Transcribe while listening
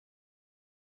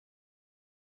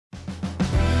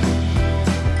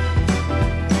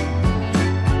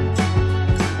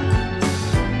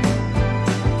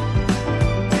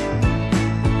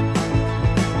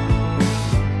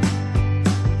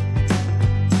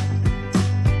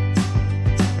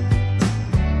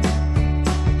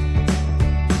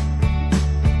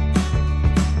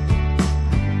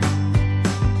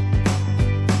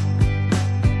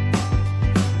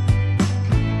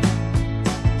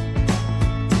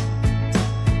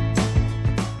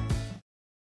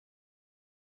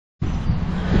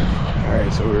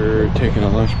Alright, so we're taking a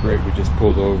lunch break. We just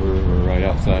pulled over. We're right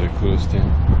outside of Clewiston.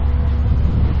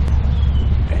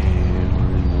 And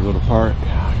we're in a little park.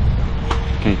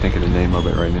 Can't think of the name of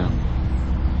it right now.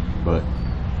 But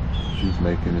she's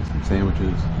making us some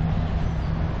sandwiches.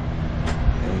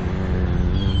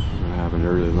 And we're going to have an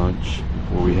early lunch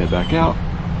before we head back out.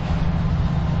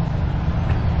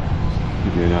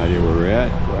 Give you an idea where we're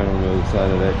at. Right on the other side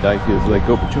of that dike is Lake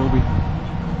Okeechobee.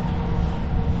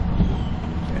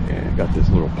 And got this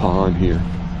little pond here.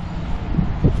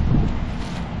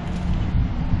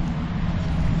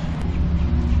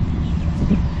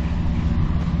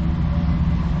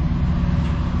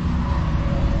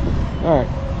 Alright.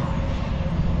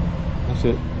 That's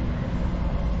it.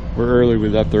 We're early, we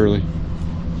left early.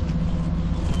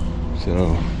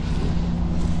 So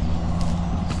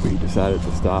we decided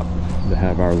to stop to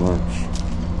have our lunch.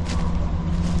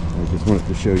 I just wanted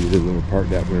to show you the little park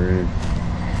that we're in.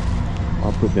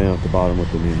 I'll put down at the bottom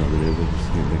what the name of it is. I just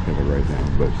can't think of it right now.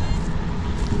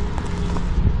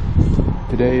 But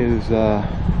today is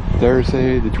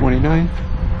Thursday the 29th,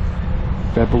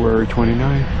 February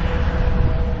 29th.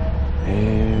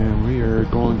 And we are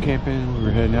going camping.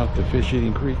 We're heading out to Fish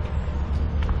Eating Creek,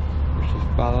 which is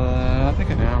about, I think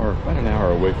about an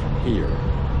hour away from here.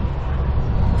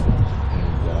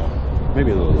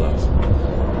 Maybe a little less.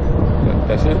 But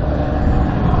that's it.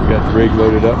 We got the rig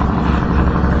loaded up,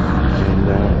 and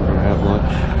we're gonna have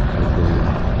lunch.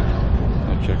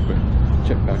 And I'll check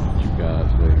back with you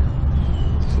guys later.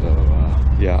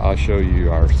 So yeah, I'll show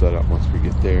you our setup once we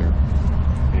get there.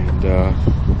 And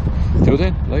till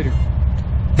then, later.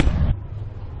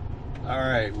 All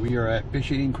right, we are at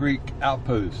Fish Eating Creek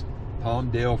Outpost,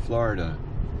 Palmdale, Florida.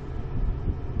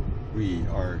 We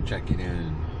are checking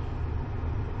in.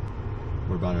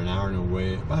 We're about an hour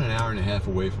and a half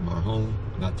away from our home,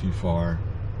 not too far.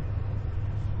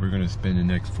 We're gonna spend the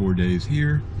next 4 days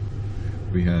here.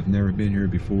 We have never been here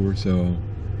before, so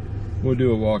we'll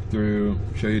do a walkthrough,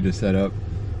 show you the setup,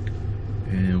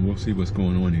 and we'll see what's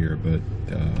going on here. But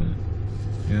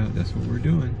yeah, that's what we're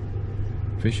doing.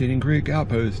 Fish Eating Creek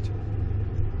Outpost.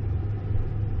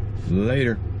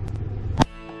 Later.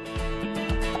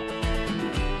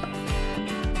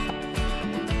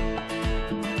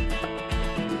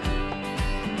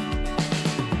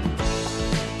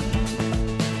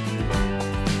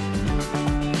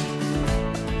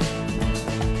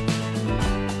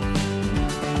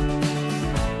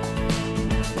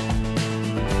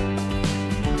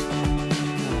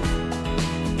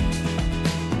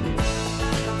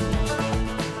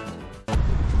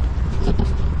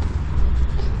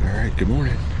 Good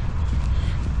morning.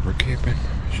 We're camping.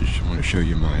 Just want to show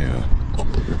you my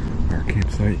our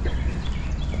campsite.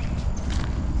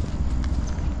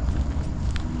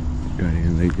 Got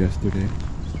in late yesterday,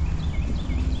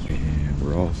 and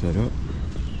we're all set up.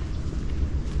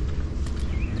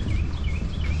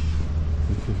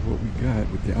 This is what we got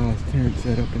with the Oz tent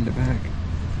set up in the back.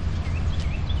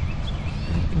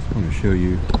 I just want to show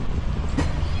you.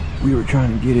 We were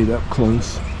trying to get it up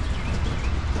close.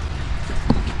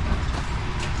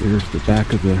 There's the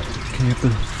back of the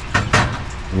camper.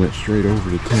 Went straight over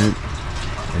the tent,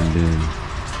 and then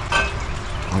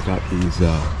I got these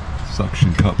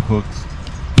suction cup hooks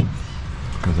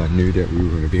because I knew that we were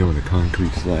going to be on a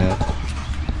concrete slab,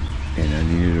 and I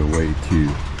needed a way to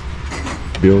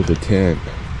build the tent,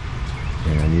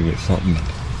 and I needed something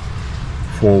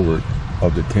forward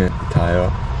of the tent to tie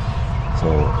up.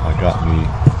 So I got me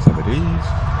some of these,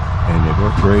 and they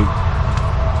work great.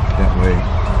 That way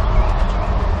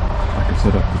I could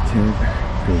set up the tent,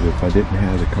 because if I didn't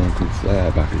have the concrete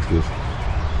slab, I could just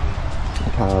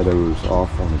tie those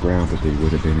off on the ground, but they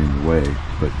would have been in the way.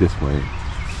 But this way,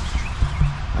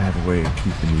 I have a way of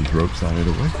keeping these ropes out of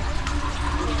the way.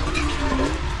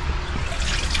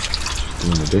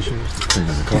 Doing the dishes,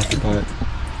 cleaning the coffee pot.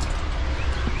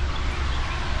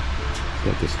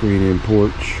 Got the screen-in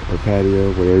porch or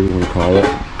patio, whatever you want to call it.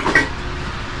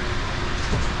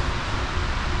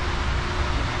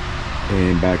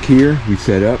 And back here, we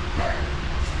set up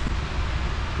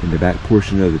in the back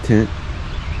portion of the tent.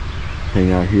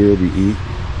 Hang out here, we eat.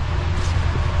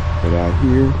 But out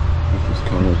here, this is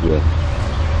kind of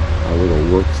our little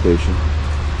workstation.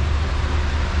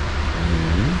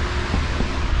 And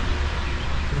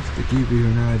just to give you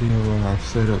an idea of what our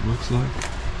setup looks like.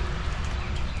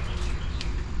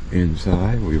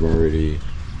 Inside, we've already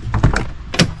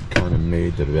kind of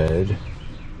made the bed.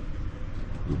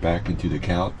 We're back into the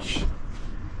couch.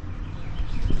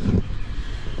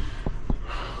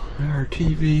 Our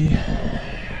TV.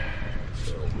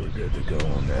 So we're good to go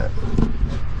on that.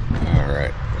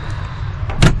 Alright.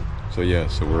 So yeah,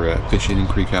 so we're at Fish Eating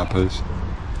Creek Outpost,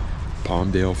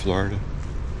 Palmdale, Florida.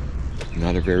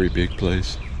 Not a very big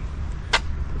place.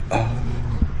 There's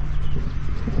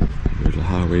a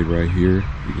highway right here.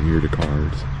 You can hear the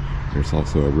cars. There's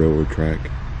also a railroad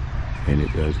track, and it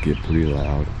does get pretty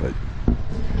loud, but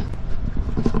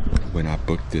when I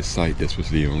booked this site, this was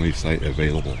the only site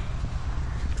available.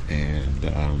 And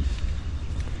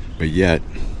but yet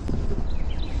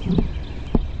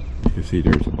you can see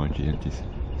there's a bunch of empty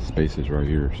spaces right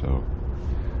here, so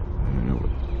I don't know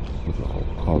what's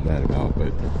all that about,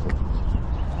 but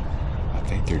I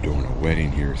think they're doing a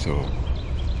wedding here, so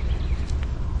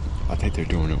I think they're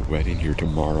doing a wedding here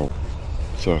tomorrow.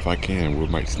 So if I can, we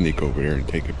might sneak over there and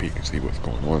take a peek and see what's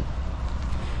going on.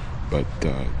 But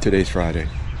today's Friday.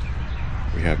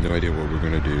 We have no idea what we're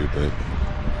gonna do, but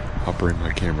I'll bring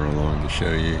my camera along to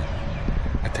show you.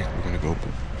 I think we're gonna go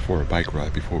for a bike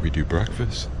ride before we do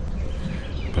breakfast.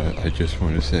 But I just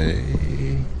want to say,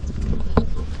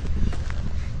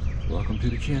 welcome to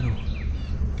the channel.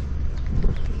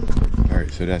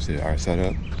 Alright, so that's it, our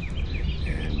setup.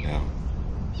 And now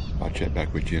I'll check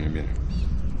back with you in a minute.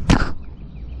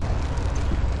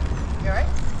 You alright?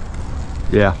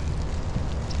 Yeah.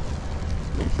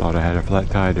 Thought I had a flat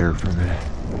tire there for a minute.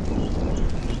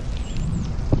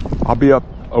 I'll be up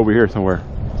over here somewhere.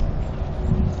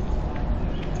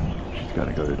 She's got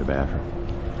to go to the bathroom.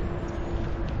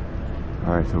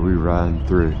 Alright, so we're riding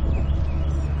through.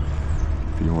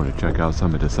 If you want to check out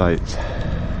some of the sites.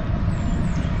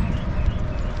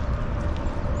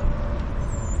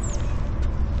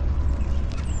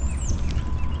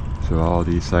 So all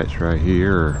these sites right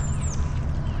here are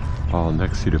all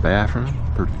next to the bathroom.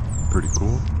 Pretty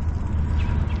cool.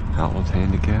 Outlaws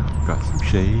handicap, got some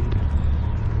shade.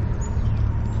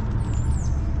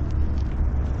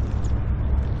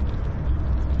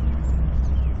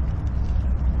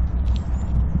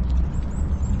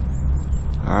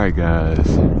 Alright guys.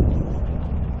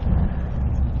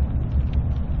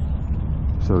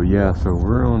 So yeah, so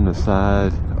we're on the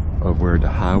side of where the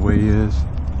highway is,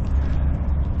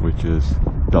 which is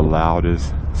the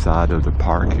loudest side of the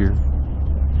park here.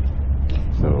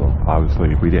 So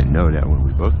obviously we didn't know that when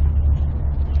we booked,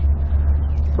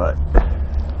 but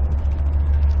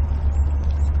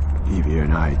give you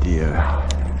an idea.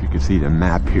 If you can see the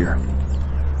map here.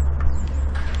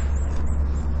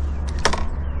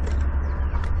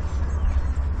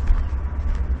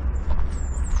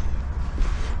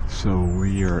 So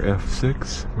we are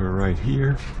F6, we're right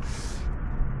here.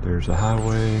 There's a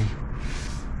highway,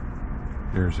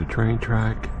 there's a train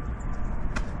track.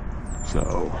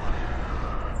 So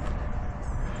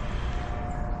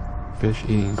Fish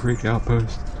Eating Creek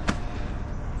Outpost.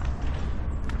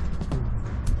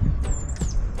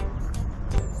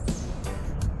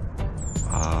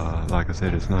 Like I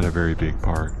said, it's not a very big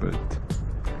park, but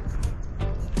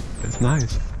it's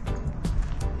nice.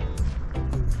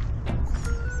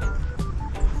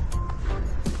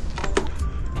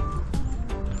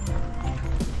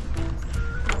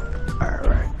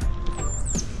 Alright.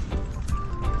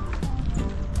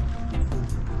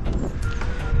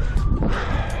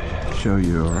 Show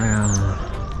you around.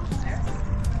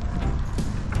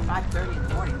 5:30 in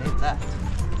the morning, they've left.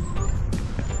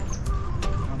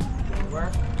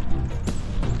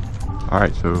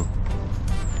 Alright, so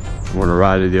want to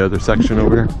ride to the other section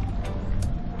over there?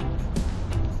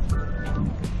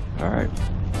 Alright.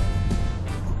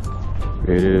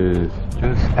 It is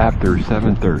just after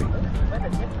 7:30.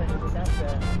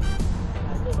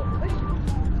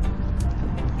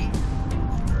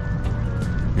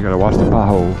 You gotta watch the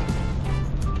potholes.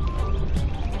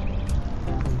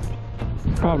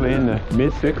 Probably in the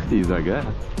mid-60s, I guess.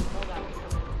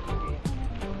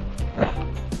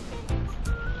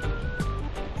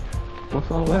 What's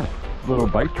all that? Little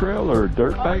bike trail or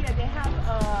dirt bike? Yeah, they have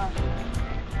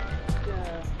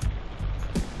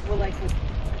well, like what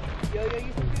Yo-Yo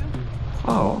used to do.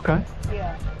 Oh, okay.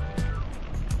 Yeah.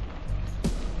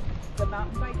 The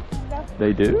mountain bike stuff.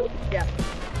 They do? Yeah.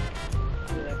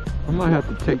 I might have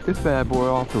to take this bad boy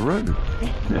off the road.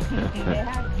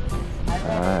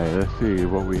 Alright, let's see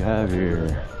what we have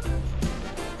here.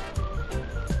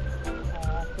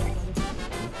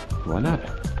 Why not?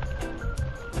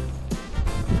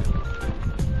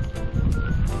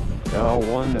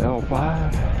 L1 to L5.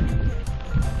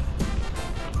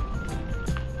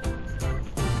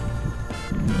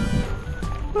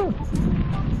 Oh.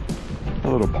 A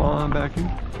little pond back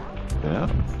here. Yeah.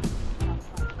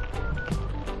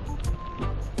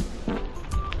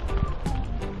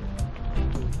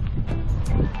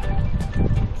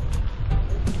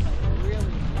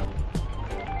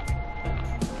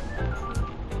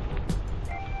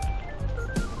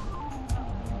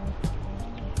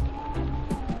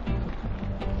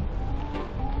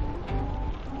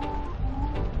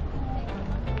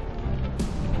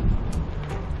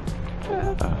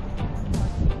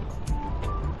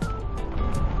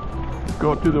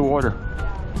 go up to the water.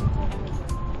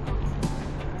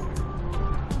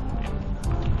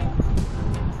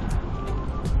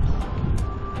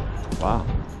 Wow,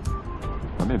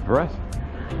 I'm impressed.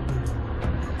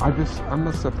 I'm just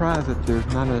surprised that there's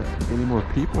not any more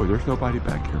people. There's nobody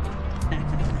back here.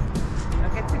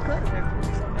 Don't get too close. They're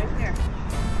right here.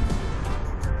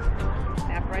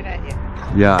 Snap right at you.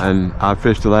 Yeah, and I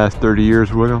fished the last 30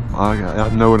 years with them. I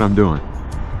know what I'm doing.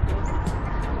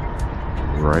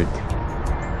 Right.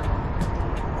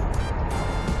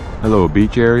 Hello,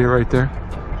 beach area right there.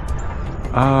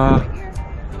 Huh?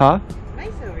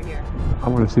 Nice over here. I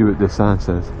want to see what this sign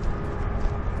says.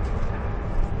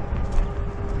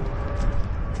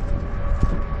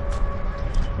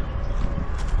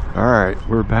 Alright,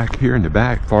 we're back here in the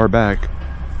back, far back.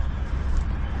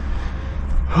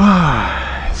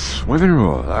 Swimming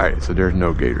rule. Alright, so there's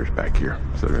no gators back here.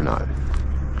 So they're not.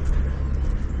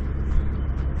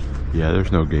 Yeah,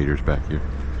 there's no gators back here.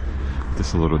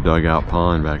 Just a little dugout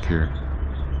pond back here.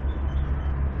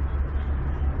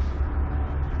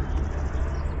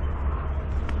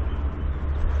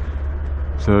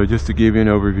 So just to give you an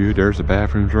overview, there's the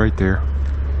bathrooms right there.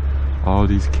 All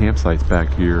these campsites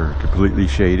back here are completely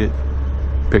shaded.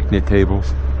 Picnic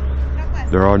tables.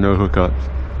 There are no hookups.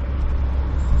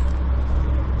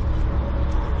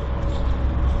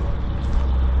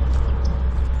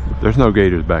 There's no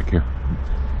gators back here.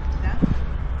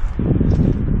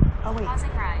 Oh wait. That's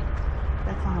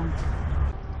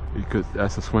Because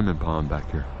that's a swimming pond back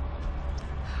here.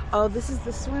 Oh, this is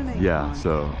the swimming Yeah, pond.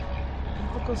 so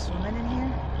People go swimming in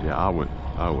here? yeah, I wouldn't.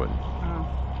 Oh.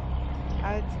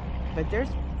 But there's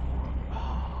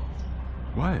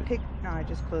What? no, I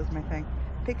just closed my thing.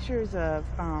 Pictures of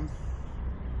Are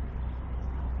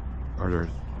there?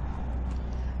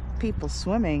 people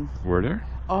swimming. Were there?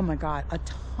 Oh my god, a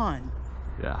ton.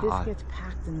 Yeah. This gets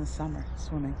packed in the summer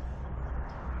swimming.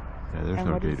 Yeah, there's And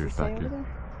no what does it gators say back over here. there?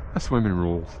 That's swimming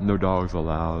rules. No dogs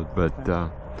allowed. But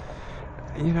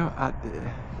you know,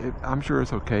 I'm sure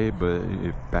it's okay. But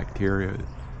if bacteria,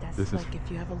 That's this like is if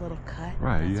you have a little cut.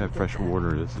 right. that's You have what fresh that-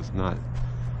 water. This is not.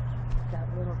 That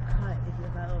little cut, if you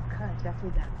have that little cut, that's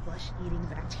where that flesh-eating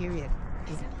bacteria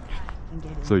is and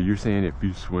get in. So you're saying if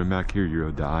you swim back here,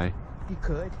 you'll die? You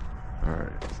could. All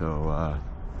right. So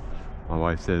my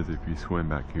wife says if you swim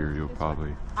back here, you'll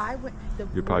probably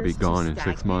You'll be gone in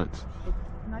 6 months. It's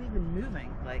not even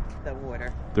moving like the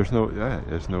water. There's no. Yeah.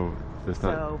 There's no. There's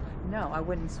not. So no, I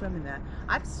wouldn't swim in that.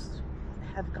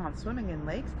 Have gone swimming in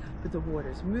lakes, but the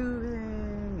water's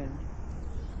moving, and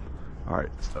All right.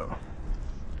 So.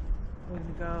 we're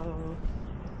gonna go.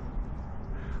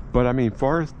 But I mean,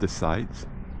 far as the sites,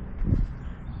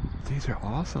 these are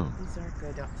awesome. These are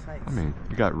good sites. I mean,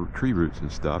 you got tree roots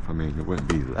and stuff. I mean, it wouldn't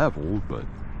be leveled, but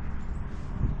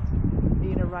are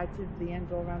you gonna ride to the end,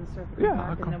 go around the circle, Yeah, back,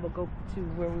 I'll and come. then we'll go to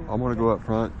where we. I'm gonna go up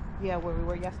front. Yeah, where we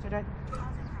were yesterday.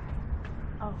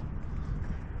 Oh,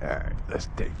 All right, let's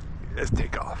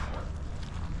take off.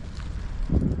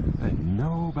 And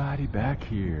nobody back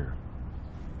here.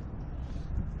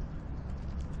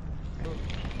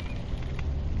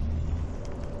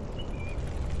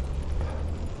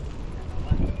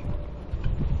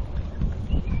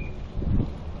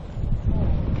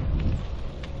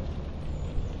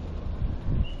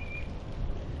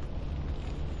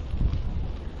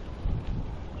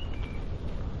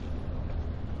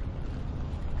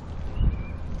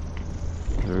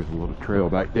 There's a little trail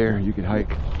back there you can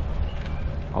hike.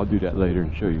 I'll do that later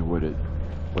and show you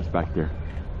what's back there.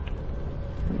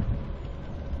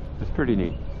 It's pretty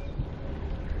neat.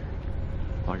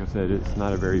 Like I said, it's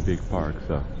not a very big park,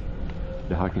 so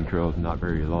the hiking trail is not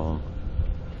very long.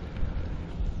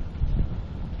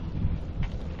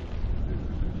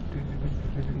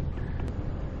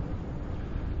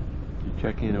 You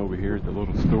check in over here at the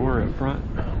little store up front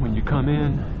when you come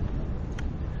in.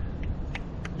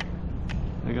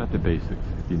 They got the basics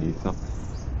if you need something.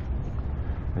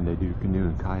 And they do canoe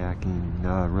and kayaking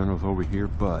rentals over here,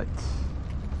 but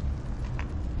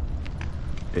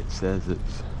it says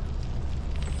it's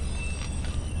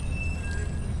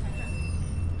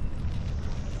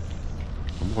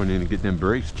I'm going in to get them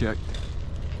brakes checked.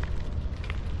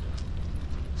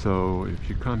 So if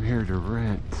you come here to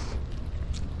rent,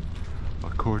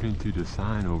 according to the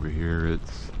sign over here,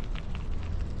 it's,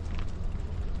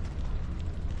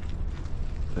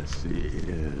 let's see, it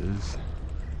is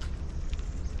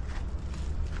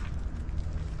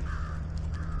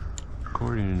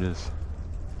according to this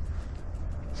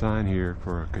sign here,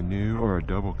 for a canoe or a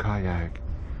double kayak,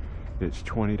 it's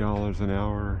 $20 an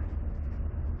hour,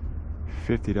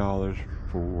 $50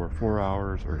 for 4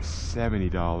 hours, or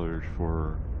 $70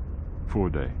 for full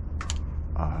day.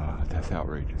 That's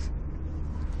outrageous.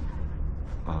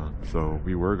 So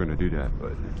we were going to do that,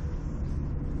 but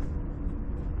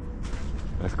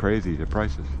that's crazy, the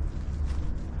prices.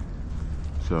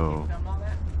 So,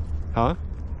 huh?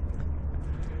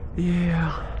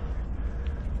 Yeah.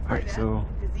 Alright, so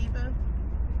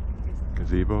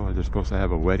gazebo. They're supposed to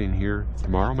have a wedding here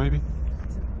tomorrow, maybe?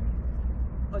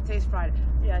 Oh, today's Friday.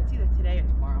 Yeah, it's either today or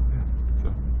tomorrow.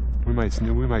 Yeah.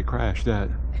 So we might crash that.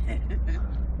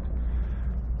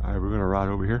 Alright, we're gonna ride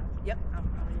over here. Yep.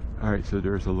 Alright, so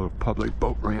there's a little public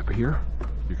boat ramp here.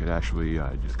 You could actually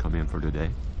just come in for the day.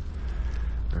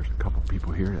 There's a couple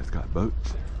people here that's got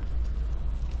boats.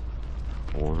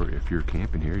 Or if you're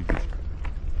camping here, you just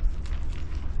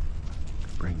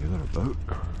bring your little boat.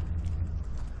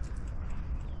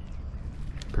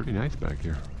 Pretty nice back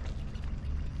here.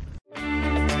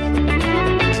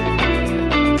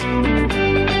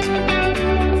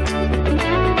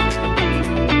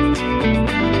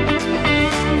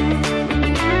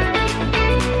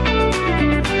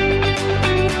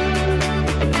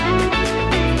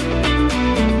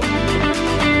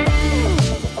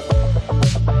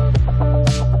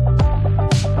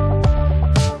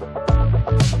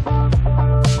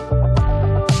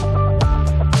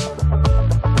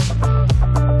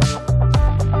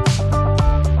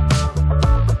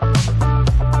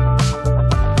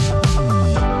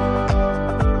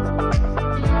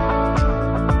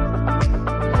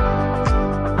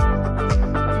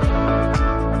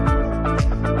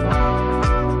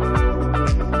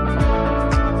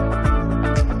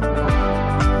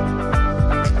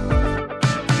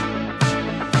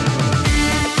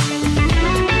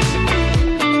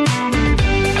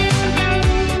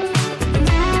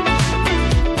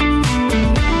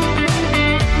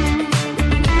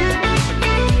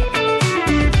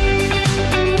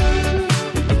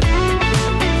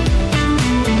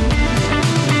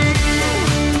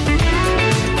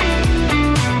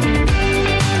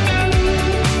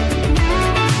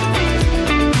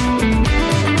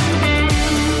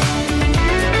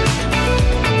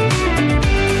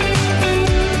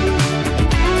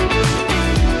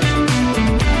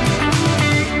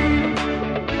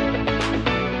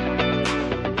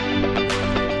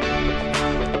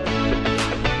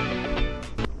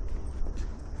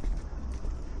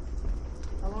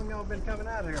 Been coming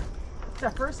out here. It's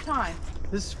our first time.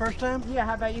 This is the first time? Yeah,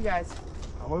 how about you guys?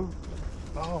 We've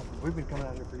been coming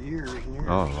out here for years and years.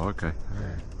 Oh, okay.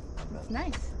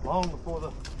 Nice. Long before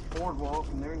the boardwalk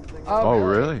and everything. Oh,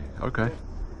 really? Okay.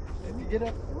 If you get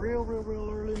up real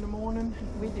early in the morning.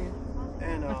 We do.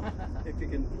 And if you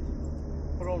can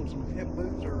put on some hip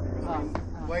boots or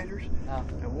waders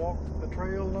and walk the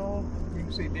trail and all, you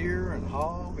can see deer and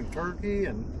hog and turkey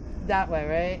and that way,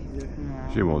 right? Yeah.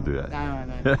 No. She won't do that.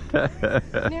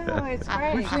 No, it's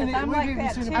great. I'm like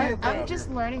that too. I'm just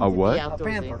learning A to what? be A outdoorsy.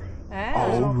 panther.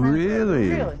 Oh, really?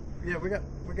 Really? Yeah, we got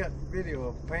video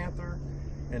of panther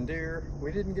and deer.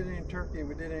 We didn't get any turkey.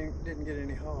 We didn't get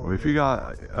any hog. Well, if you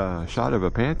got a shot of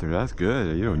a panther, that's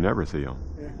good. You don't never see them.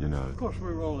 Yeah. You know. Of course,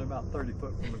 we were only about 30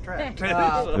 foot from the track.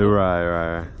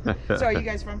 Right. So are you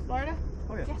guys from Florida?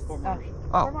 Oh yeah. Yes. Fort Myers.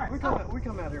 Oh. Fort We Myers.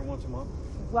 come out here once a month.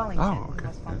 Wellington. Oh, okay.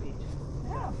 West Palm Beach.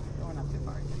 Yeah. We're not too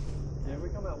far. Yeah, we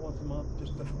come out once a month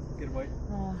just to get away.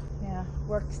 Yeah.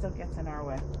 Work still gets in our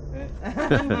way.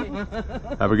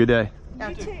 Have a good day.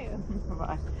 You too.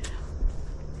 Bye.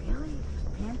 Really?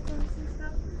 Panthers and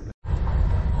stuff?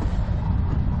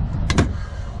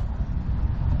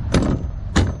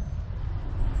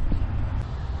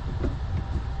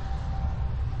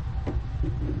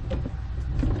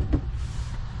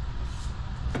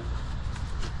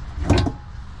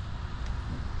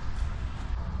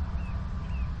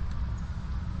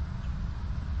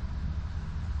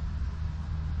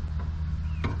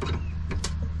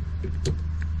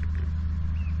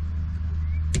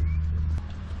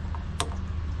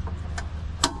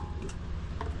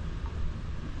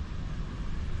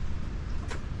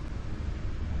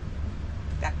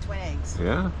 Got twin eggs.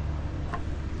 Yeah?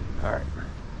 All right.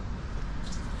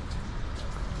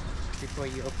 Before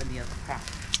you open the other pack.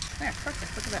 There,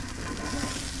 perfect. Look at that.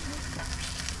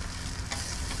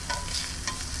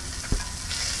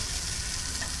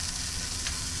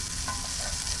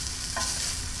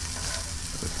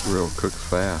 This grill cooks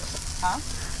fast. Huh?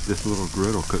 This little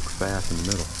griddle cooks fast in the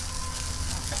middle.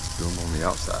 Do them on the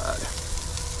outside.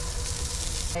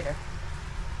 Later.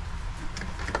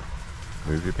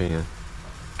 Move your pan.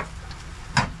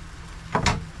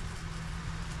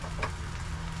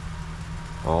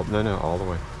 No, all the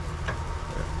way.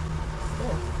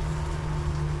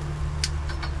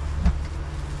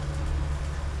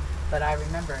 But I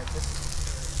remember this.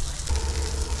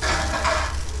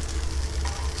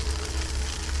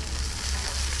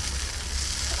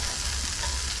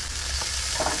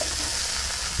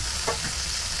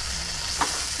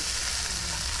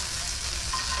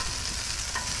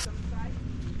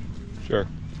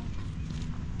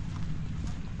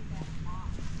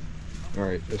 All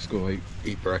right, let's go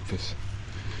eat breakfast.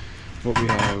 What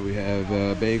we have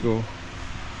bagel,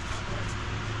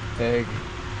 egg.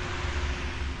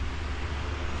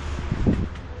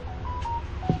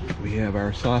 We have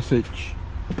our sausage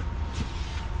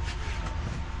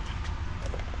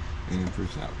and fruit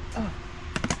salad. Oh.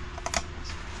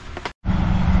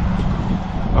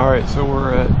 All right, so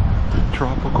we're at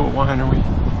Tropical Winery.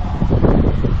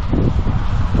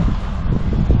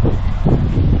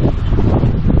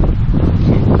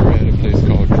 So we're at a place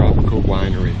called Tropical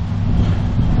Winery.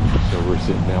 So we're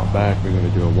sitting out back. We're going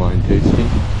to do a wine tasting,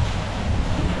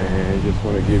 and just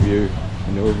want to give you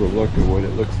an overlook of what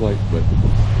it looks like. But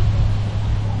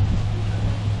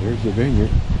there's the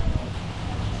vineyard.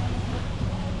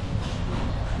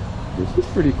 This is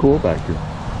pretty cool back here.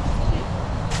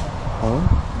 Huh?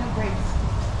 No grapes.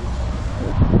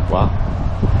 Wow.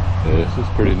 Yeah, this is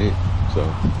pretty neat. So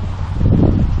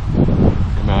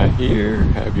come out here,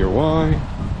 have your wine,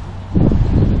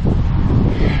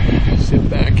 sit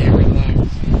back and relax.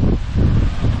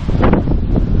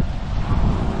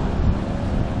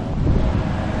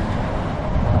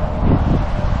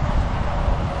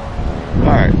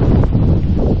 Alright.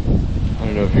 I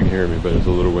don't know if you can hear me, but it's a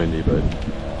little windy, but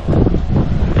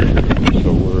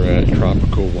so we're at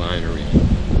Tropical Winery.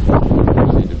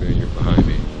 See the vineyard behind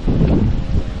me.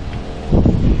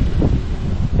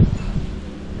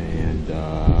 And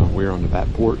we're on the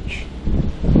back porch.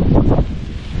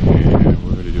 And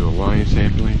we're going to do a wine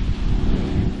sampling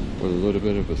with a little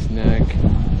bit of a snack.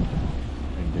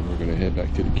 And then we're going to head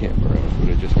back to the campground. But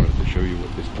I just wanted to show you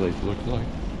what this place looks like.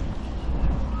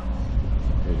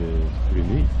 It is pretty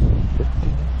neat.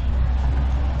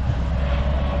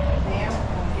 There,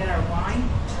 we'll get our wine.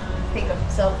 Take a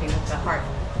selfie with the heart.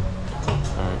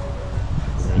 Alright,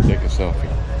 we're going to take a selfie.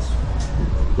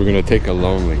 We're going to take a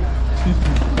lonely.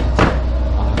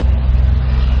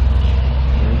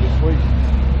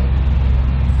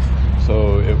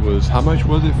 So it was, how much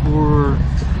was it for?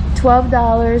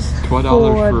 $12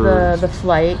 for the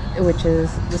flight, which is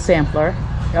the sampler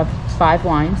of 5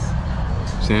 wines.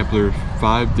 Sampler,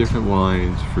 5 different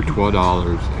wines for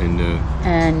 $12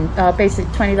 And basic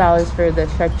 $20 for the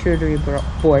charcuterie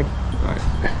board. Right.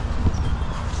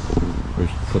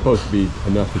 It's supposed to be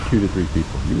enough for 2 to 3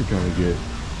 people. You were trying to get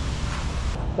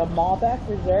The Malbec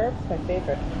Reserve, my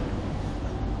favorite.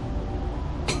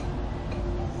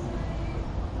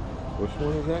 which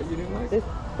one is that you didn't like? This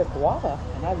the guava,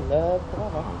 and I love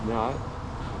guava. No, I'm a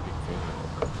big fan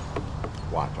of it.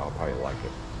 Watch, I'll probably like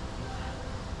it.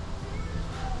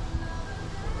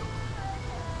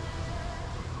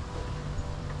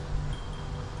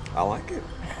 I like it.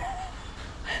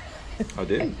 I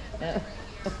did.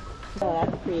 Oh,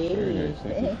 that's pretty. Very nice,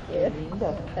 thank you.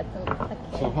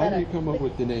 So how do you come up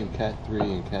with the name Cat 3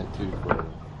 and Cat 2 for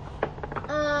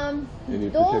any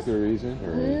particular reason?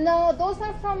 Or? No, those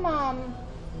are from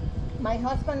my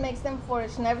husband makes them for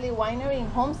Schneebly Winery in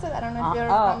Homestead. I don't know if you're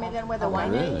familiar with the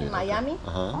winery really? in Miami.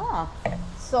 Uh-huh.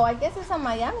 So I guess it's a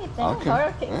Miami thing. Okay.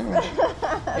 Hurricanes. All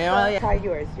right. Yeah, try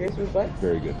yours. Yours was what?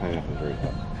 Very good. Pineapple's very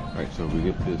hot. All right, so we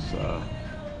get this.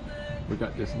 We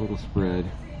got this little spread.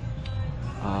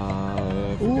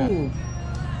 Ooh,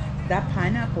 that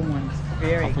pineapple one's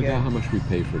very I forgot good. how much we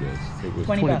paid for this. It was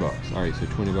 20 bucks. All right, so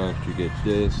 20 bucks. You get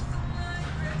this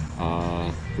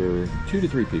for 2 to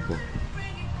 3 people.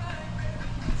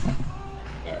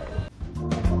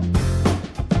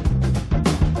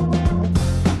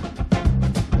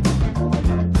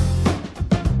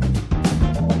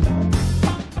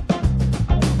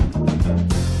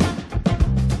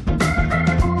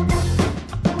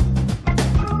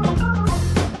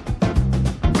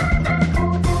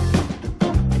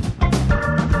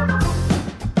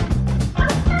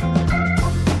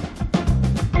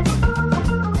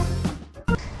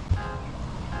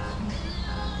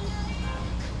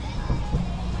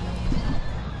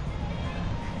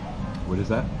 What is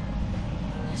that?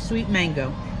 Sweet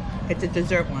mango. It's a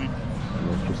dessert wine. And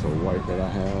that's just a white that I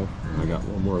have. I got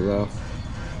one more left,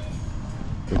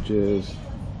 which is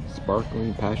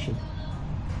sparkling passion.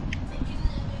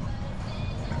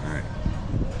 Alright.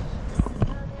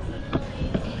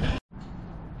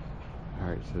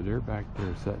 Alright, so they're back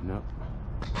there setting up.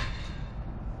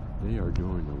 They are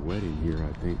doing a wedding here,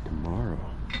 I think, tomorrow.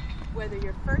 Whether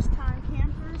you're first-time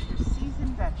campers or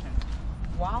seasoned veterans,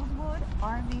 Wildwood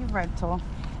RV Rental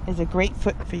is a great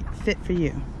fit for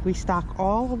you. We stock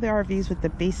all of the RVs with the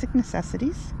basic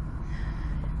necessities,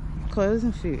 clothes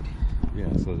and food.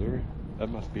 Yeah, so that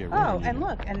must be a Oh, wedding and unit.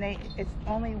 look, and it's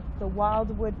only the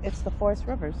Wildwood, it's the Forest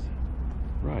Rivers.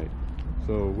 Right.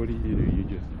 So what do?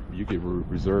 You can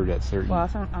reserve that certain. Well,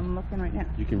 I'm looking right now.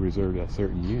 You can reserve that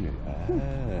certain unit.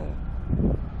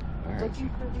 Alright. Looking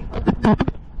for the ultimate.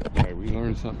 Alright, we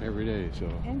learn something every day, so.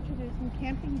 Introducing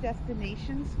Camping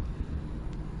Destinations,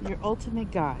 your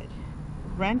ultimate guide.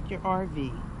 Rent your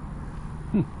RV.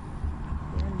 Learn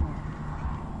more.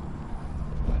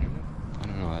 I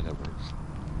don't know how that works.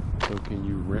 So can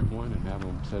you rent one and have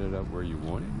them set it up where you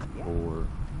want it? Yeah. Or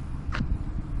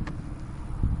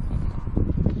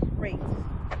Rates.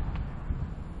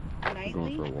 we're Nightly.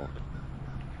 going for a walk?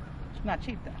 Not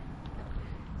cheap though.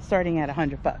 Starting at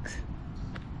 $100.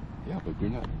 Yeah, but you're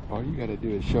not, all you gotta do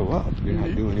is show up. You're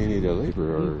not doing any of the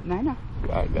labor or, I know.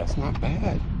 that's not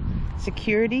bad.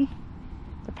 Security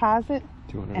deposit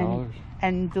 $200?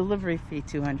 and delivery fee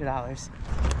 $200.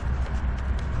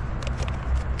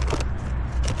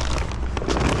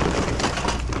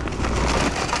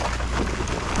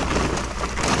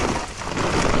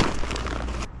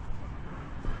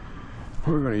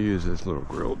 We're gonna use this little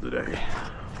grill today.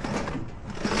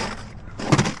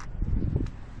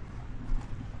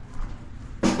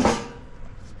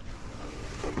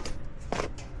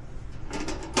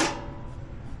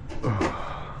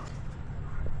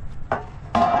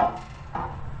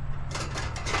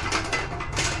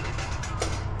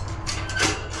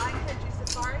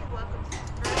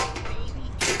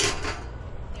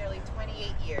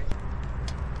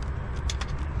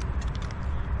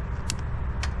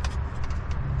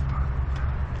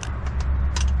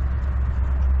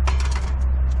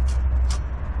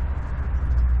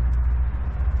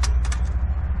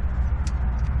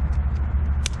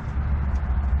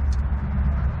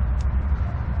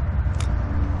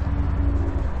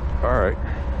 Alright.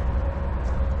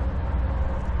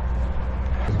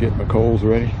 Let's get my coals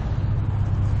ready.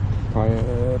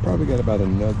 Probably got about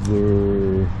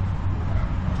another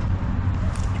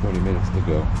 20 minutes to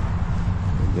go.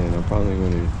 And then I'm finally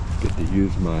going to get to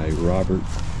use my Robert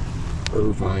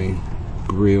Irvine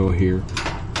grill here.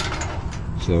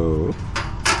 So,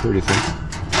 pretty simple.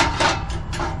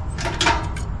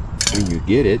 When you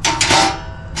get it,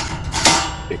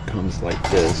 it comes like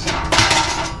this.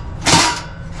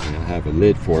 And I have a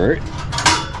lid for it.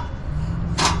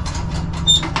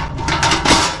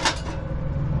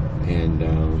 And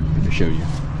let me show you.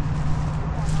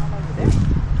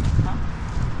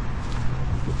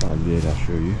 If I did, I'll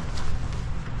show you.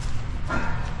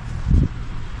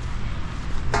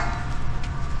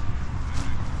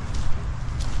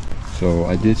 So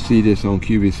I did see this on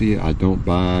QVC. I don't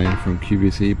buy from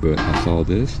QVC, but I saw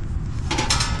this.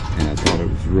 And I thought it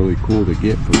was really cool to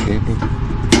get for camping.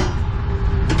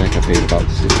 I think I paid about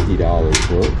 $60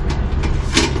 for it.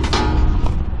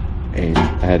 And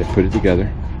I had to put it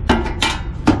together.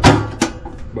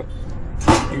 But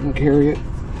you can carry it.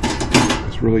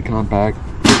 It's really compact.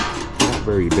 Not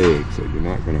very big, so you're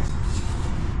not going to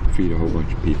feed a whole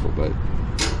bunch of people. But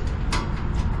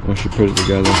once you put it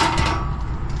together,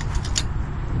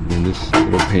 and then this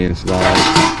little pan slides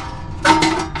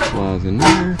in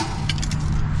there.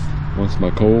 Once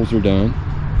my coals are done,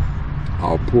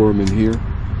 I'll pour them in here.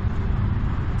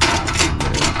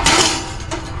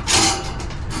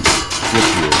 Flip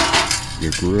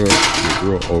your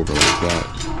grill over like that,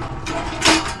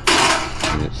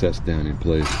 and it sets down in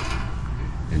place.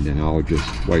 And then I'll just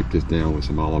wipe this down with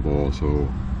some olive oil so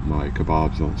my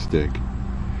kebabs don't stick.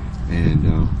 And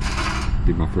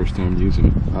be my first time using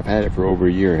it. I've had it for over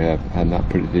a year. Have not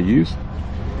put it to use,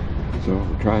 so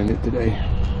I'm trying it today.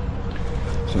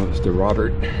 So it's the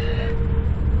Robert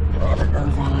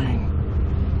Irvine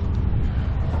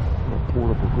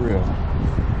portable grill.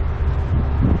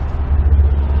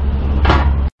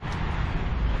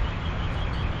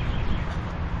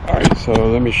 Alright, so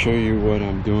let me show you what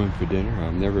I'm doing for dinner.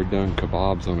 I've never done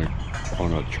kebabs on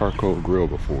a charcoal grill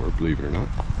before, believe it or not.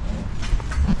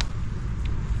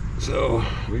 So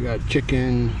we got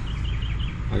chicken,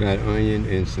 I got onion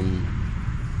and some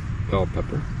bell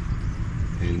pepper.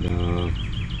 And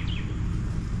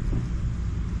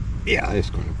yeah, it's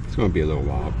gonna be a little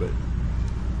while, but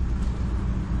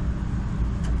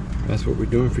that's what we're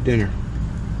doing for dinner.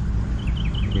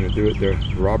 We're gonna do it the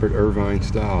Robert Irvine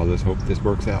style. Let's hope this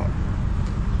works out.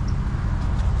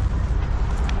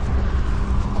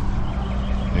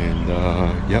 And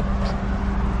yep,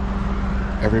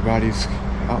 everybody's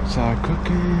outside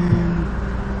cooking.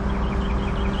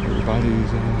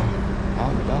 Everybody's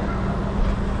out and about.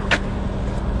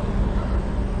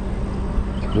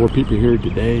 More people here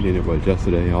today than it was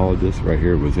yesterday. All of this right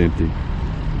here was empty.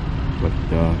 But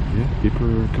yeah, people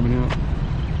are coming out.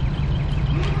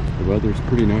 The weather's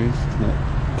pretty nice. It's not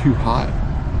too hot.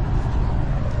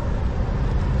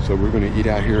 So we're going to eat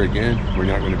out here again. We're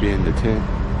not going to be in the tent.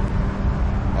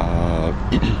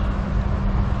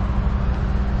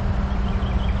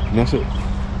 And that's it.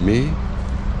 me.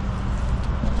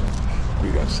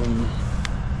 We got some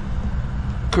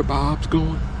kebabs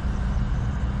going.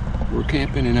 We're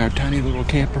camping in our tiny little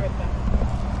camper.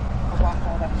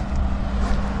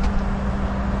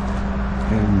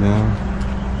 And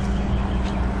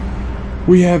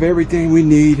we have everything we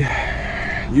need.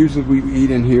 Usually we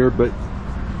eat in here, but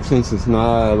since it's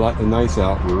not nice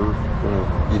out, we're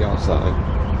gonna eat outside.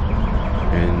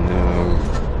 And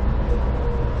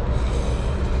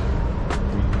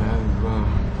we have,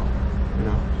 you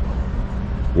know,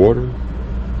 water,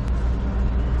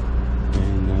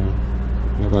 and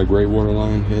we have our gray water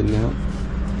line heading out,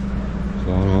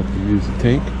 so I don't have to use the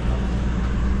tank.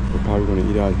 We're probably going to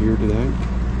eat out here tonight.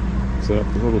 Set up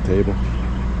a little table.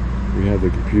 We have the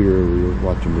computer. We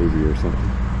watch a movie or something.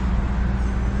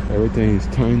 Everything is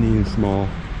tiny and small,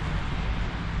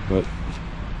 but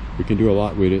we can do a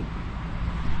lot with it.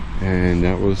 And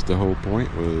that was the whole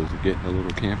point, was getting a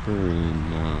little camper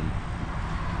and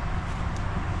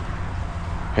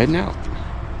heading out.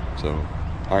 So,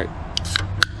 all right.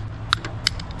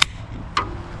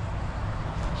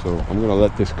 So I'm gonna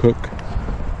let this cook.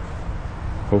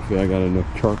 Hopefully I got enough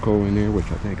charcoal in there, which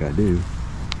I think I do.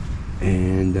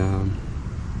 And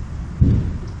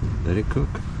let it cook.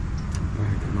 All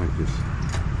right, I might just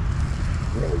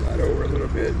roll that over a little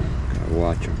bit. Gotta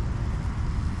watch them.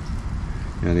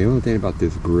 Now the only thing about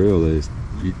this grill is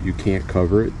you can't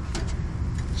cover it.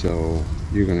 So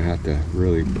you're gonna have to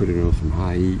really put it on some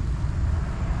high heat.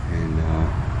 And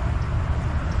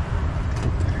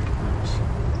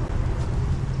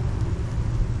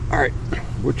all right,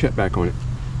 we'll check back on it.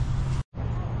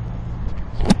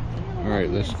 All right,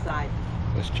 let's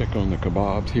check on the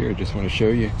kebabs here. I just want to show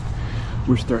you.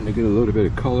 We're starting to get a little bit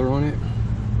of color on it.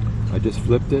 I just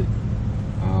flipped it.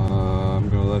 I'm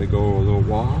gonna let it go a little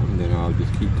while, and then I'll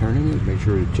just keep turning it, make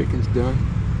sure the chicken's done.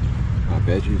 My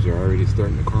veggies are already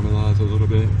starting to caramelize a little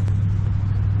bit.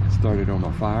 I started on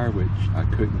my fire, which I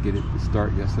couldn't get it to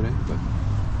start yesterday, but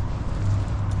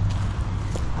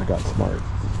I got smart.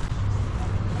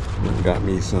 And got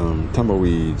me some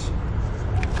tumbleweeds,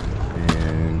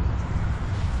 and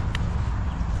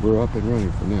we're up and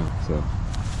running for now. So I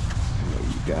know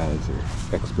you guys are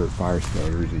expert fire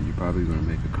starters, and you're probably going to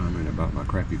make a comment about my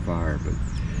crappy fire, but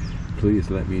please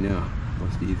let me know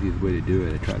what's the easiest way to do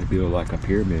it. I try to build like a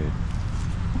pyramid.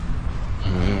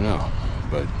 I don't know,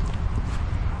 but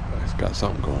it's got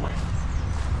something going.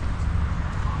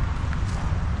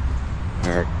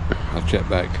 All right, I'll check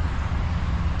back.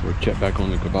 We'll check back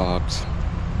on the kebabs.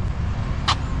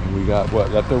 And we got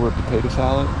what, leftover potato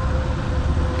salad?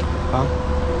 Huh?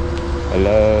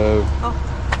 Hello?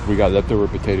 Oh. We got leftover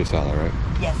potato salad, right?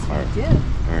 Yes, all right. We do.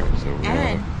 All right, so we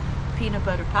and peanut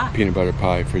butter pie. Peanut butter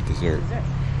pie for dessert.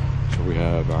 So we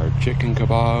have our chicken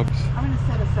kebabs, I'm gonna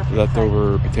set us up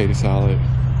leftover potato salad,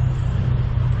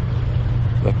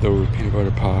 leftover peanut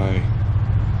butter pie,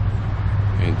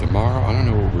 and tomorrow, I don't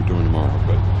know what we're doing tomorrow,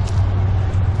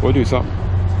 but we'll do something.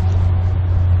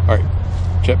 All right,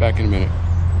 check back in a minute.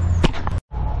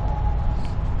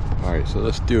 All right, so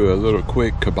let's do a little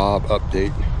quick kebab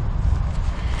update.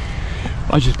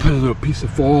 I just put a little piece of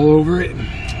foil over it,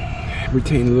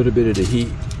 retain a little bit of the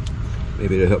heat.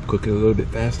 Maybe it'll help cook it a little bit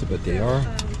faster, but they are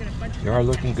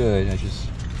looking good. I just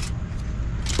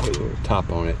put a little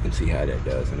top on it and see how that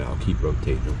does, and I'll keep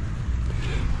rotating them.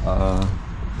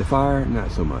 The fire,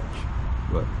 not so much,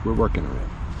 but we're working on it.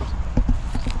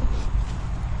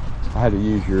 I had to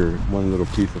use your one little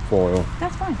piece of foil.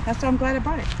 That's fine. That's why I'm glad I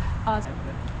brought it.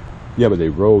 Yeah, but they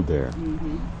rolled there.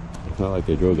 Mm-hmm. It's not like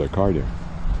they drove their car there.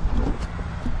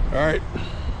 All right,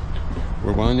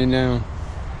 we're winding down.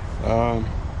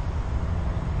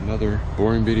 Another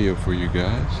boring video for you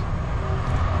guys.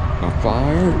 My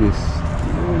fire is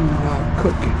still not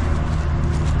cooking.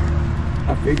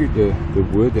 I figured the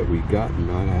wood that we got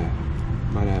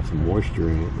might have some moisture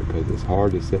in it, because it's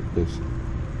hard to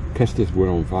catch this wood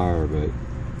on fire, but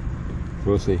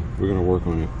we'll see. We're gonna work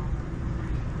on it.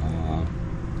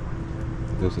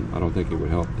 I don't think it would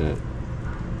help that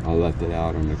I left it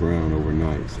out on the ground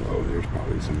overnight, so there's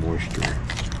probably some moisture.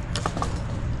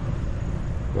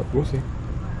 But we'll see.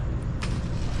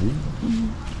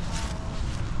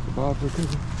 The bobs are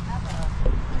cooking.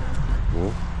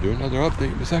 We'll do another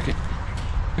update in a second.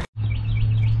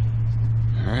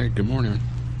 Alright, good morning.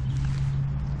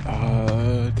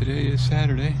 Today is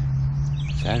Saturday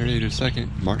the 2nd,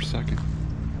 March 2nd.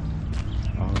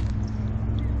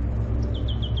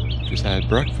 Just had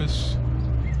breakfast.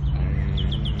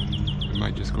 We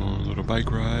might just go on a little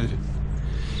bike ride.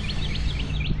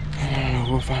 I don't know,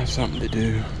 we'll find something to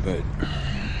do, but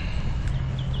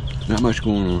not much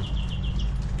going on.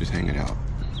 Just hanging out.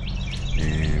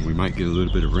 and we might get a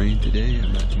little bit of rain today.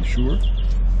 I'm not too sure,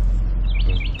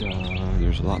 but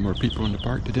there's a lot more people in the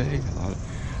park today.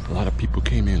 A lot of people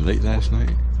came in late last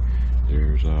night.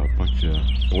 There's a bunch of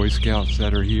Boy Scouts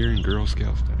that are here and Girl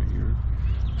Scouts that are here,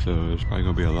 so there's probably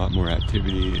gonna be a lot more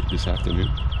activity this afternoon.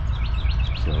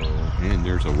 So, and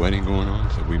there's a wedding going on,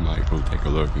 so we might go take a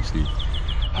look and see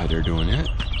how they're doing that.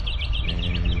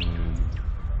 And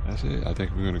that's it. I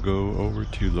think we're gonna go over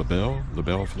to La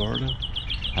Belle, Florida,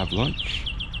 have lunch,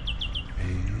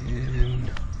 and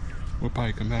we'll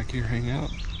probably come back here, hang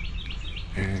out,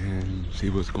 and see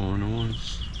what's going on.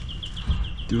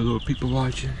 Do a little people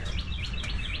watching,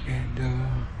 and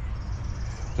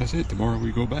that's it. Tomorrow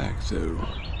we go back. So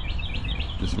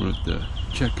just wanted to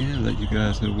check in, let you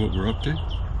guys know what we're up to,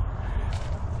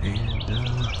 and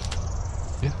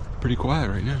yeah, pretty quiet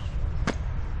right now.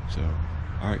 So,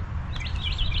 all right.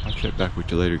 I'll check back with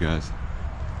you later, guys.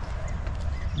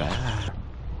 Bye.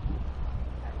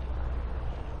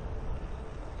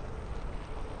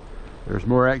 There's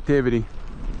more activity.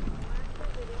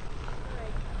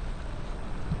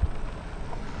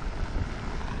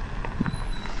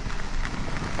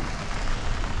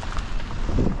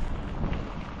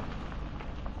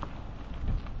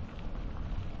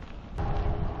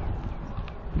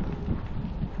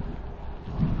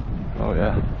 Oh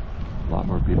yeah, a lot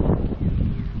more people.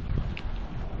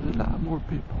 A lot more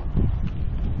people.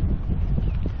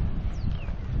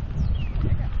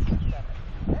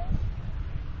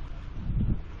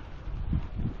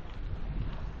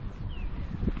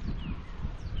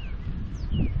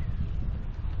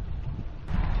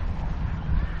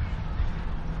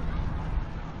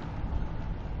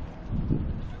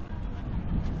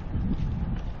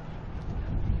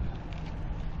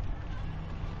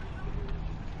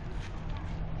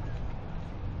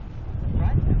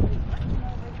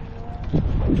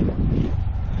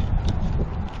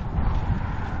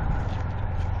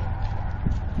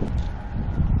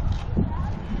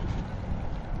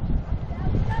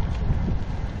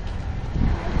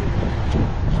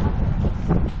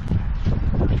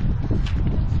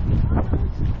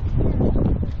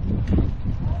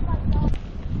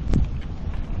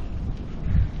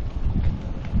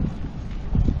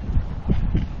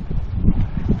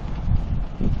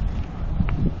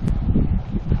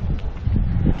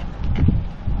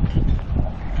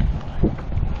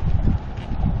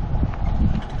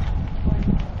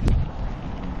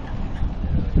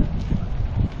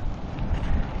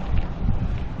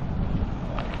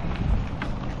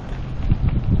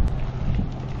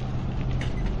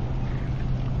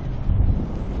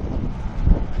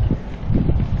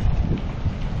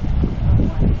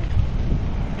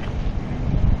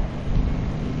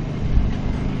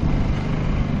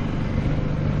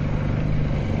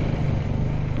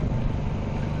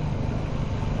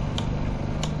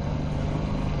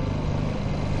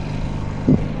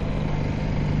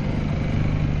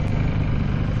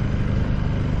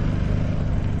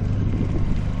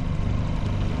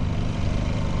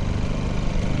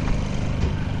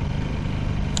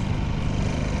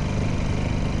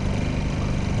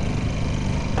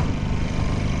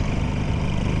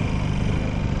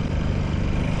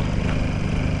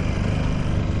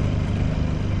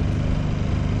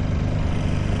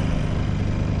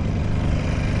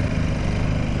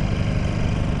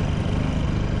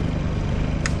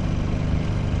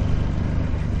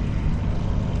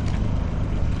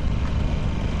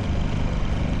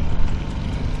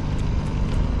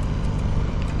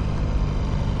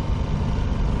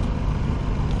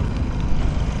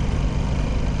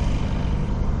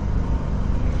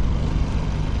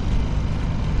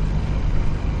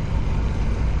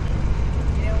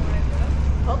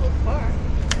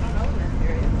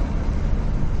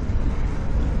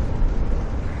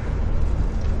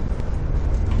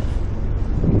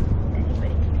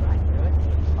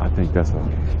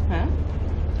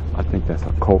 I think that's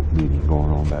a cult meeting going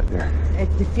on back there. It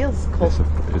feels cult.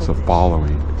 It's a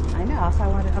following. I know. So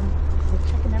we're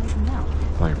checking everything out.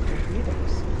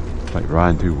 Like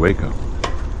riding through Waco.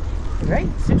 Right.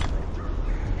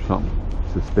 Something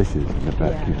suspicious in the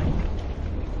back here.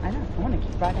 I know. I want to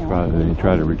keep riding. Rather than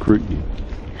try to recruit you.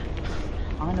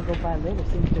 I want to go by later,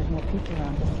 see if there's more people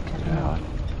around. Yeah.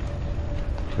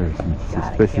 There's some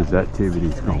suspicious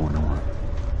activities going on.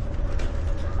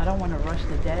 I don't want to rush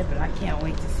the dead, but I can't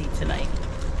wait to see tonight.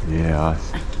 Yeah,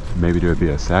 maybe there'll be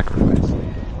a sacrifice.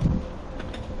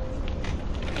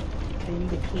 They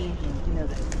need a cage, that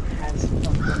has some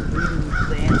voodoo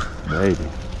plants. Maybe.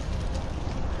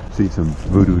 See some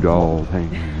voodoo dolls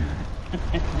hanging.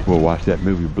 We'll watch that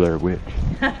movie Blair Witch.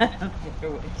 Blair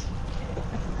Witch.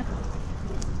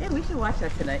 Yeah, we should watch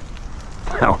that tonight.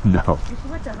 Oh no. You should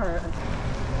went to her.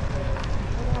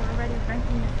 People are already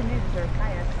renting the canoes or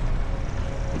kayaks.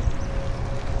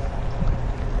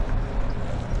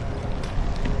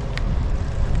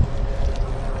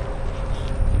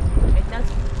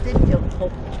 Did feel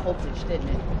cultish, didn't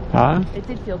it? Huh? It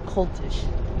did feel cultish.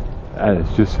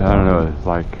 It's just, I don't know, it's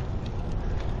like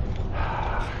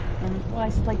Well,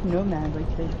 it's like nomad,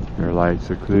 like they're like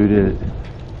secluded.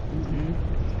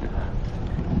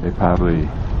 They probably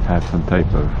have some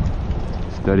type of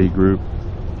study group,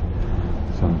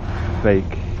 some fake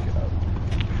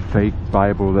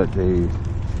Bible that they.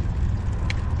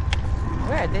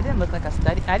 Where? They didn't look like a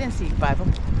study. I didn't see a Bible.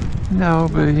 No,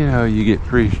 but you know, you get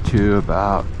preached to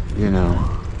about, you know.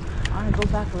 I'm gonna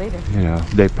go back later. You know,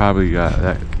 they probably got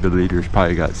that. The leaders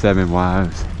probably got 7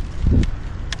 wives.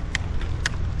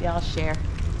 Yeah, I'll share.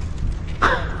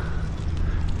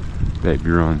 Babe,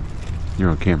 you're on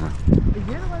camera. But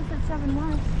you're the one that 7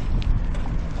 wives.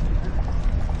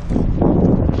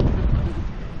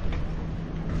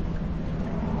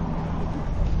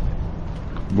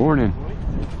 Morning.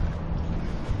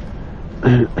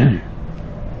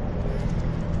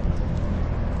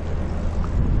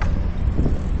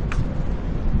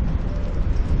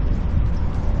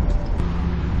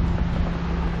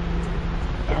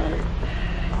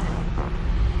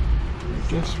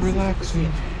 Just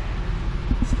relaxing.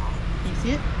 You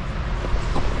see it?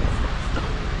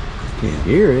 Can't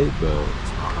hear it, but. I'm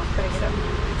gonna get up.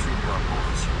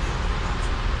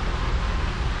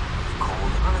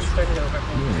 I'm gonna start it over.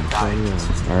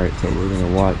 Yeah. Alright, so we're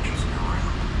gonna watch.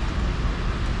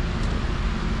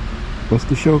 What's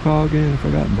the show called again? I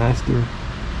forgot. Masters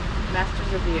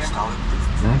of the Air.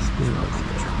 Masters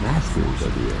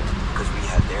of the Air. Because we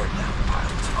had their down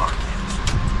pilots in our camps.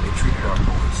 They treated our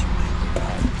boys humanely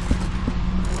bad.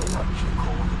 They were largely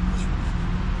cold and miserable.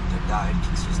 Their diet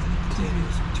consisted of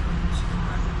potatoes and turnips and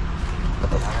ramen. But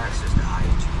they had access to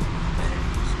hygiene,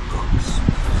 amenities, books.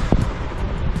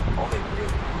 All they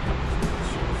really wanted was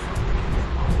food and get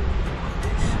home one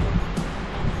day.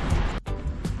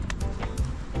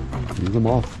 Use them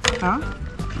all. Huh?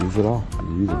 Use it all.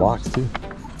 You use the box too.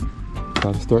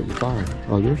 Try to start your fire.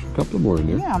 Oh, there's a couple more in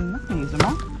there. Yeah, I'm not gonna use them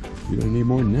all. You're gonna need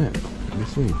more than that. Let me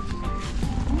see.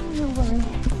 Don't worry.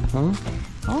 Huh?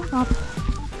 Hold up.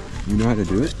 You know how to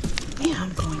do it? Yeah,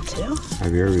 I'm going to.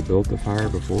 Have you ever built a fire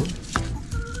before?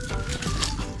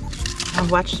 I've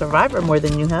watched Survivor more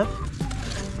than you have.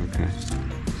 Okay.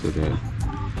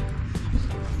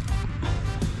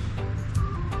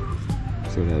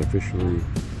 So that officially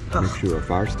makes you a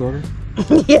fire starter?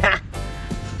 Yeah.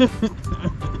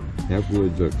 That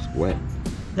wood looks wet.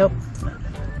 Nope.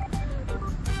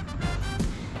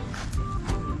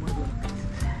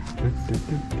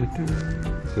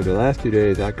 So the last 2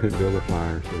 days I couldn't build a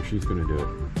fire, so she's gonna do it.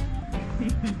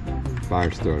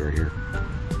 Fire starter here.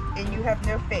 And you have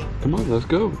no faith. Come on, let's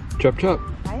go. Chop chop.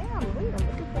 I am. Wait, I'm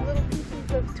looking for little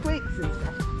pieces of twigs and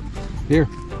stuff. Here.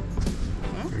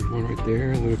 There's one right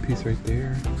there, a little piece right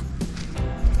there.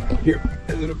 Here,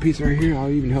 a little piece right here. I'll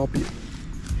even help you.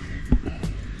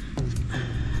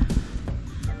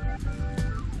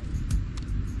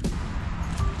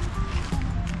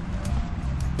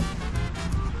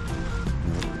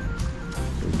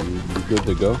 You good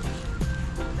to go?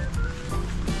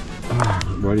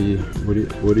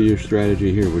 What are your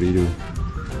strategy here? What are you doing?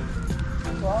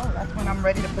 Well, that's when I'm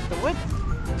ready to put the wood.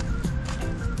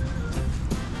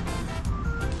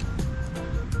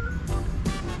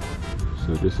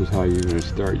 So this is how you're gonna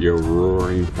start your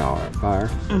roaring fire.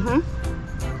 Mm-hmm.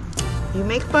 You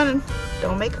make fun,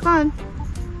 don't make fun.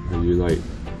 Are you like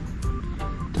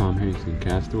Tom Hanks in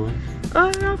Castaway?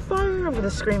 Oh, no fire! I'm gonna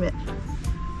scream it.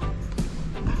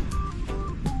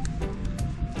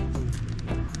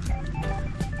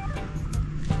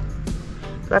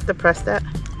 Do I have to press that?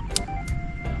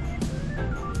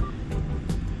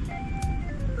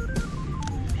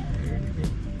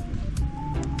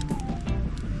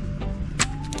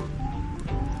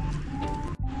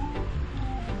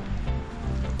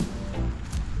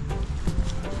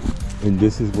 And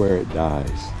this is where it dies.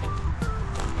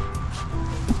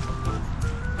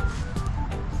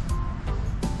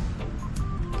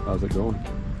 How's it going?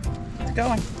 It's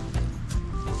going.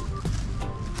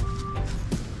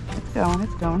 It's going,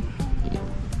 it's going.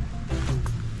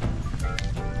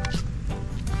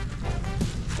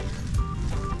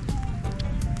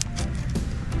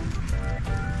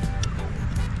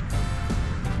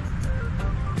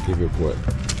 Give it what?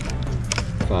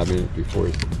 5 minutes before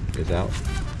it's out?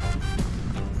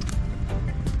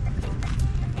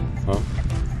 Huh?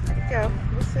 There you go.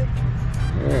 We'll see.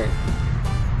 Alright.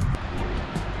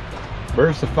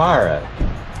 Where's the fire at?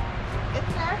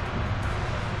 It's there.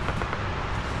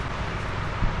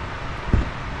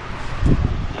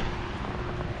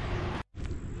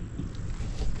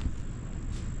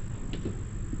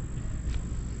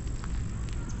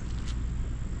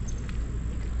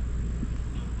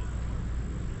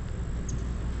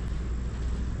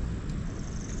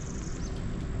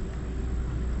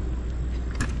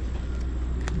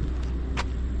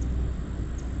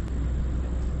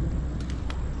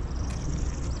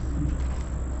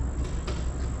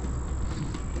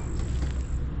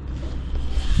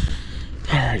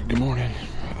 Alright, good morning.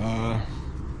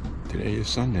 Today is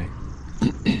Sunday.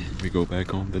 We go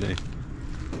back home today.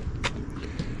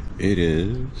 It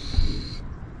is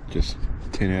just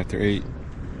 10 after 8.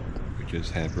 We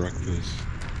just had breakfast.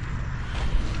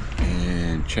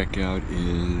 And checkout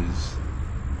is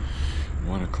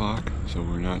 1 o'clock, so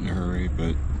we're not in a hurry,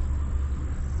 but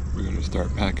we're gonna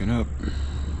start packing up.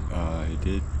 It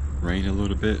did rain a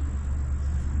little bit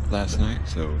last night,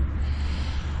 so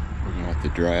we're gonna have to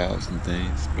dry out some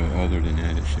things, but other than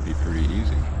that, it should be pretty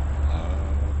easy.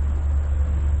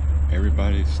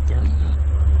 Everybody's starting to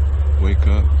wake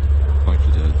up. A bunch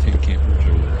of the tent campers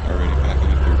are already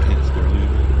packing up their tents. They're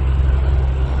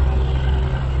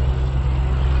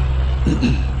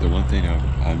leaving. The one thing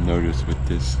I've noticed with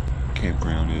this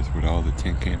campground is with all the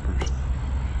tent campers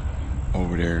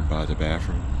over there by the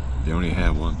bathroom, they only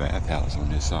have one bathhouse on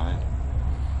this side.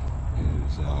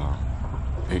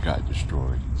 It got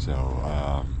destroyed,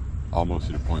 so almost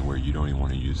to the point where you don't even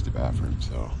want to use the bathroom,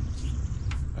 so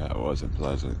that wasn't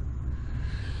pleasant.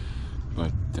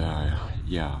 But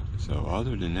yeah, so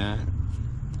other than that,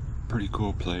 pretty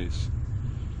cool place.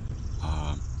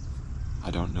 I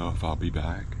don't know if I'll be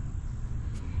back,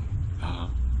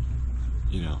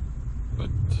 you know, but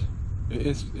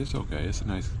it's okay. It's a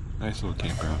nice little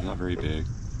campground, not very big,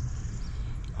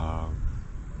 but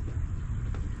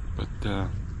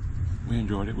we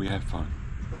enjoyed it. We had fun.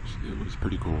 It was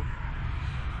pretty cool.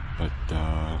 But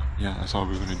yeah, that's all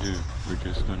we're gonna do. We're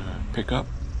just gonna pick up,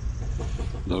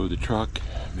 load the truck,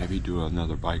 maybe do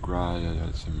another bike ride,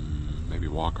 maybe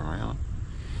walk around,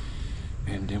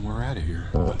 and then we're out of here.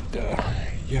 But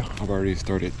yeah, I've already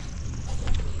started.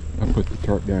 I put the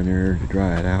tarp down there to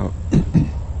dry it out.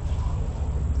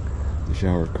 The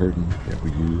shower curtain that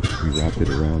we used, we wrapped it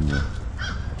around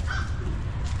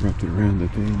the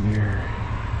thing there.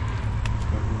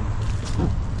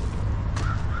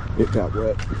 It got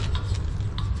wet.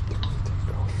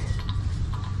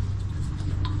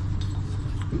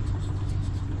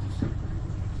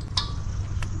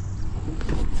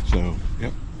 So,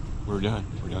 yep, we're done.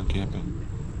 We're done camping.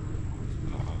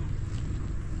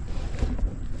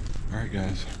 Alright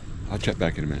guys, I'll check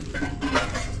back in a minute.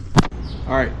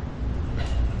 Alright,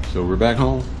 so we're back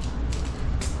home.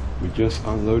 We just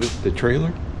unloaded the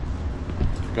trailer.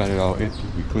 Got it all empty.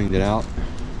 We cleaned it out.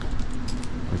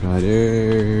 I got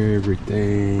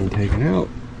everything taken out.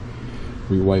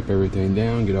 We wipe everything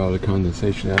down, get all the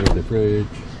condensation out of the fridge.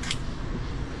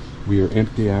 We are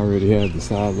empty. I already have the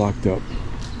side locked up.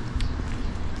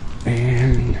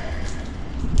 And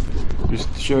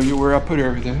just to show you where I put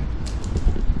everything,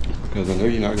 because I know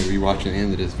you're not going to be watching the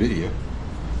end of this video.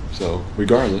 So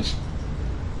regardless, I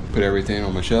put everything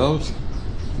on my shelves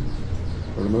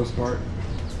for the most part.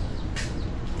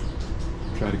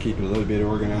 Try to keep it a little bit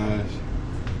organized.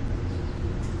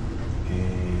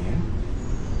 And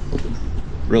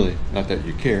really, not that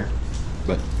you care,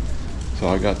 but so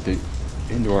I got the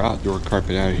indoor-outdoor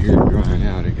carpet out of here drying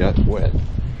out. It got wet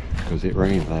because it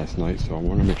rained last night, so I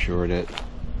want to make sure that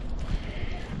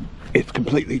it's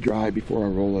completely dry before I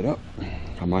roll it up.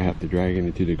 I might have to drag it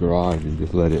into the garage and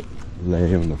just let it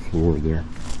lay on the floor there.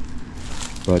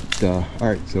 But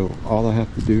alright, so all I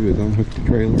have to do is unhook the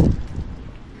trailer,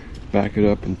 back it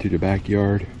up into the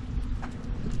backyard,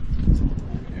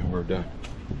 and we're done.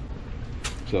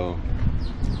 So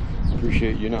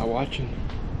appreciate you not watching.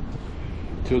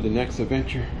 Till the next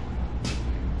adventure,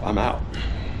 I'm out.